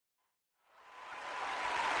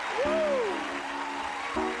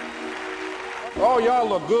Oh, y'all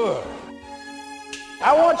look good.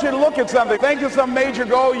 I want you to look at something. Think of some major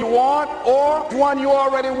goal you want or one you're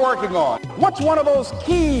already working on. What's one of those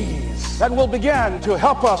keys that will begin to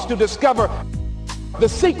help us to discover the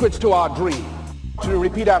secrets to our dream? To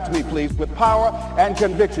repeat after me, please, with power and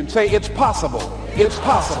conviction. Say, it's possible. It's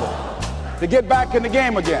possible to get back in the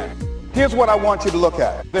game again. Here's what I want you to look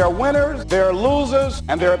at. There are winners, there are losers,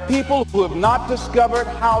 and there are people who have not discovered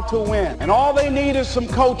how to win. And all they need is some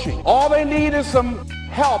coaching. All they need is some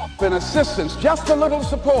help and assistance, just a little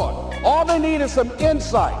support. All they need is some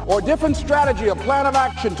insight or different strategy or plan of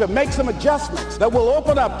action to make some adjustments that will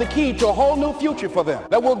open up the key to a whole new future for them,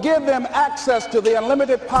 that will give them access to the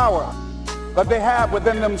unlimited power that they have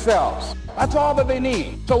within themselves. That's all that they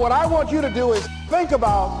need. So what I want you to do is think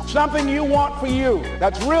about something you want for you,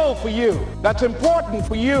 that's real for you, that's important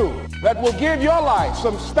for you, that will give your life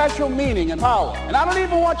some special meaning and power. And I don't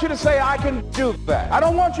even want you to say, I can do that. I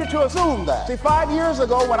don't want you to assume that. See, 5 years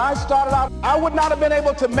ago when I started out, I would not have been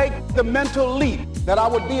able to make the mental leap that I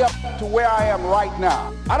would be up to where I am right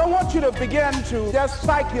now. I don't want you to begin to just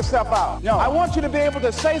psych yourself out. No, I want you to be able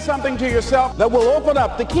to say something to yourself that will open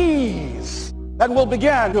up the keys that will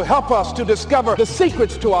begin to help us to discover the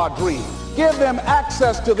secrets to our dreams. Give them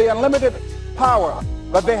access to the unlimited power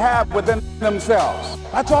that they have within themselves.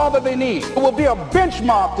 That's all that they need. It will be a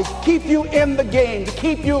benchmark to keep you in the game, to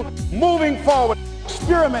keep you moving forward,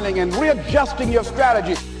 experimenting and readjusting your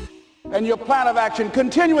strategy and your plan of action,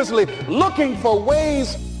 continuously looking for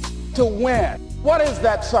ways to win. What is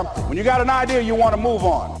that something? When you got an idea you want to move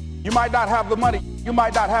on, you might not have the money, you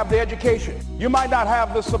might not have the education, you might not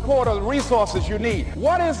have the support or the resources you need.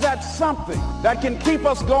 What is that something that can keep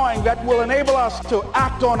us going, that will enable us to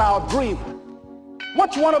act on our dream?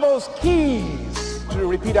 What's one of those keys? To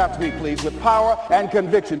repeat after me, please, with power and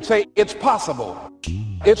conviction. Say, it's possible.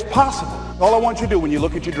 It's possible. All I want you to do when you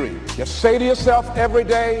look at your dream, just say to yourself every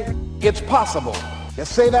day, it's possible.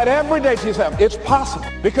 Just say that every day to yourself, it's possible.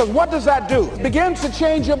 Because what does that do? It begins to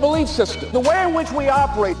change your belief system. The way in which we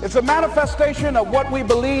operate is a manifestation of what we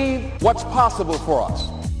believe, what's possible for us.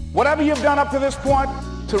 Whatever you've done up to this point,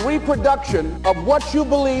 to reproduction of what you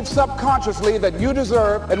believe subconsciously that you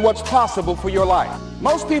deserve and what's possible for your life.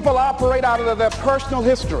 Most people operate out of their personal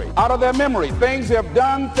history, out of their memory, things they've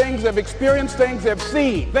done, things they've experienced, things they've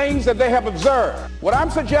seen, things that they have observed. What I'm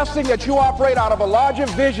suggesting that you operate out of a larger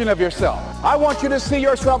vision of yourself. I want you to see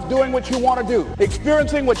yourself doing what you want to do,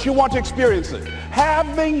 experiencing what you want to experience,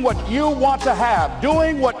 having what you want to have,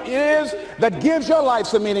 doing what it is that gives your life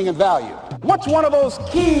some meaning and value. What's one of those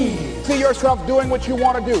keys? See yourself doing what you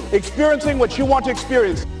want to do, experiencing what you want to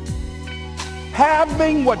experience,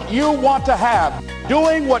 having what you want to have,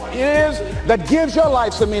 doing what it is that gives your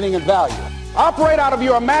life some meaning and value. Operate out of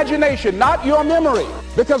your imagination, not your memory.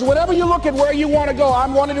 Because whenever you look at where you want to go,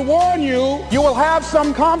 I'm wanting to warn you, you will have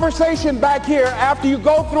some conversation back here after you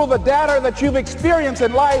go through the data that you've experienced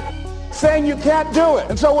in life saying you can't do it.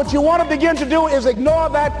 And so what you want to begin to do is ignore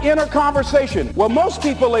that inner conversation. Well, most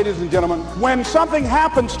people, ladies and gentlemen, when something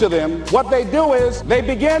happens to them, what they do is they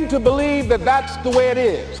begin to believe that that's the way it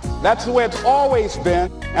is. That's the way it's always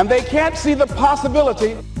been. And they can't see the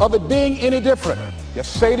possibility of it being any different.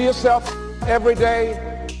 Just say to yourself every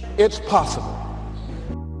day, it's possible.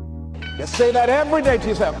 Just say that every day to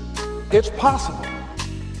yourself, it's possible.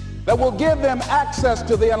 That will give them access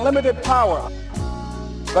to the unlimited power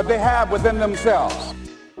that they have within themselves.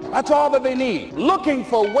 That's all that they need. Looking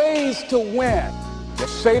for ways to win.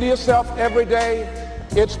 Just say to yourself every day,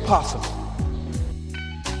 it's possible.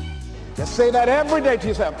 Just say that every day to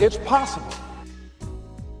yourself, it's possible.